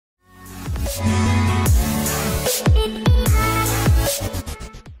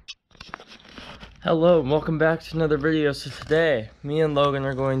Hello and welcome back to another video. So today, me and Logan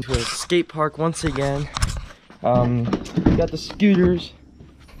are going to a skate park once again. We got the scooters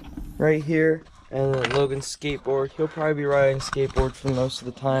right here and then Logan's skateboard. He'll probably be riding skateboard for most of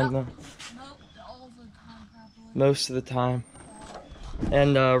the time though. All the time probably. Most of the time.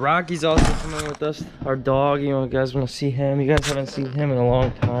 And Rocky's also coming with us, our dog. You guys want to see him. You guys haven't seen him in a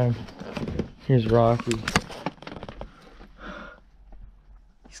long time. Here's Rocky.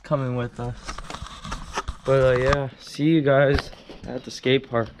 He's coming with us. But yeah, see you guys at the skate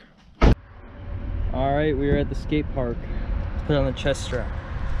park. Alright, we are at the skate park. Let's put on the chest strap.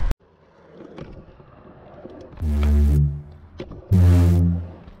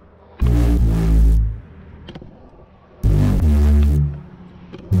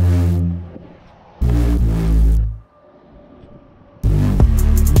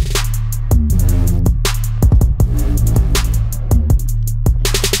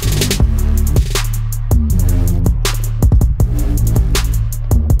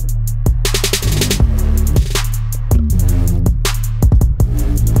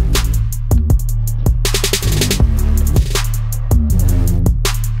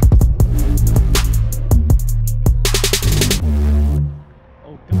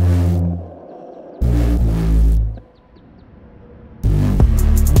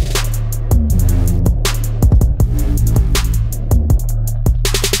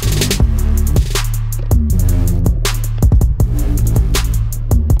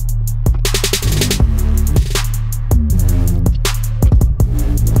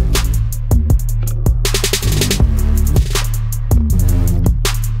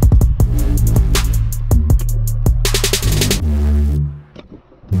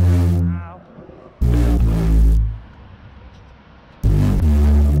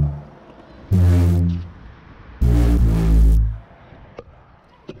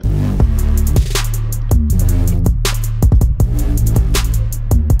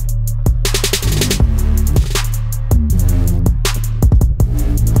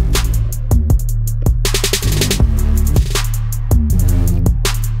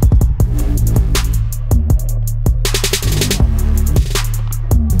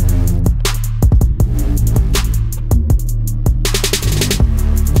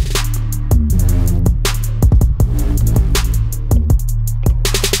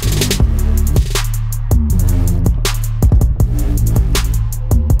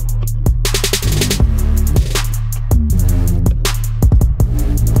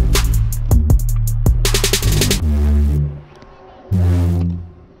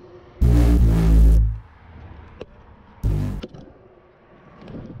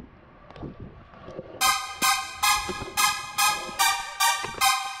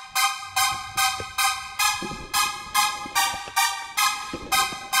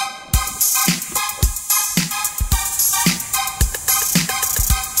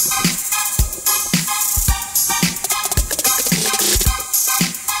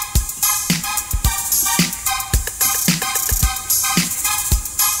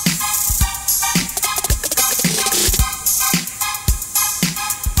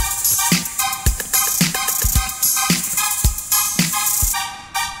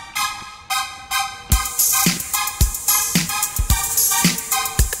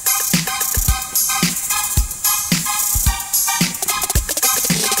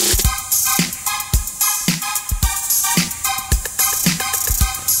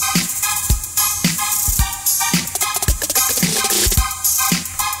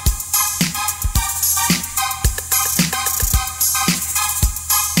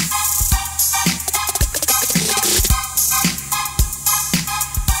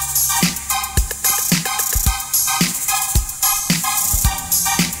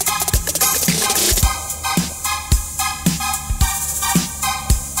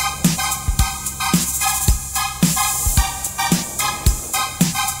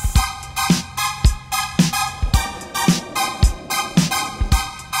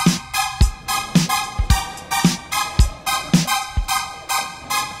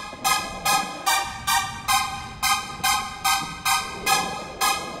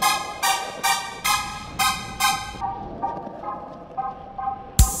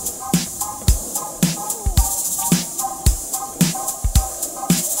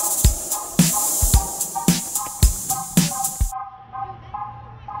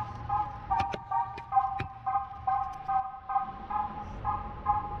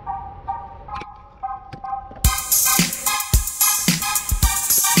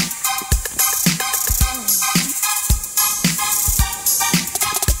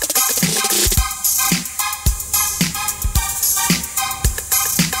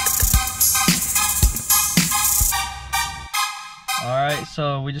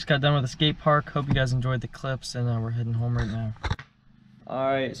 so we just got done with the skate park. Hope you guys enjoyed the clips, and we're heading home right now.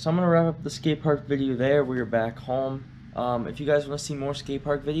 Alright, so I'm going to wrap up the skate park video there. We're back home. If you guys want to see more skate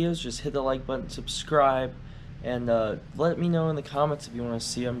park videos, just hit the like button, subscribe, and let me know in the comments if you want to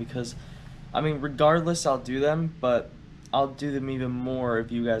see them, because, I mean, regardless, I'll do them, but I'll do them even more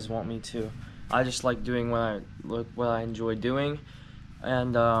if you guys want me to. I just like doing what I enjoy doing,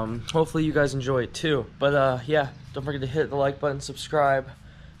 and hopefully you guys enjoy it too. But yeah, don't forget to hit the like button, subscribe,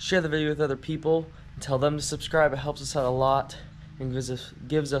 share the video with other people, and tell them to subscribe. It helps us out a lot and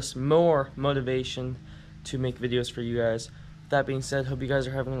gives us more motivation to make videos for you guys. With that being said, hope you guys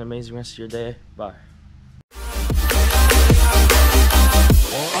are having an amazing rest of your day. Bye.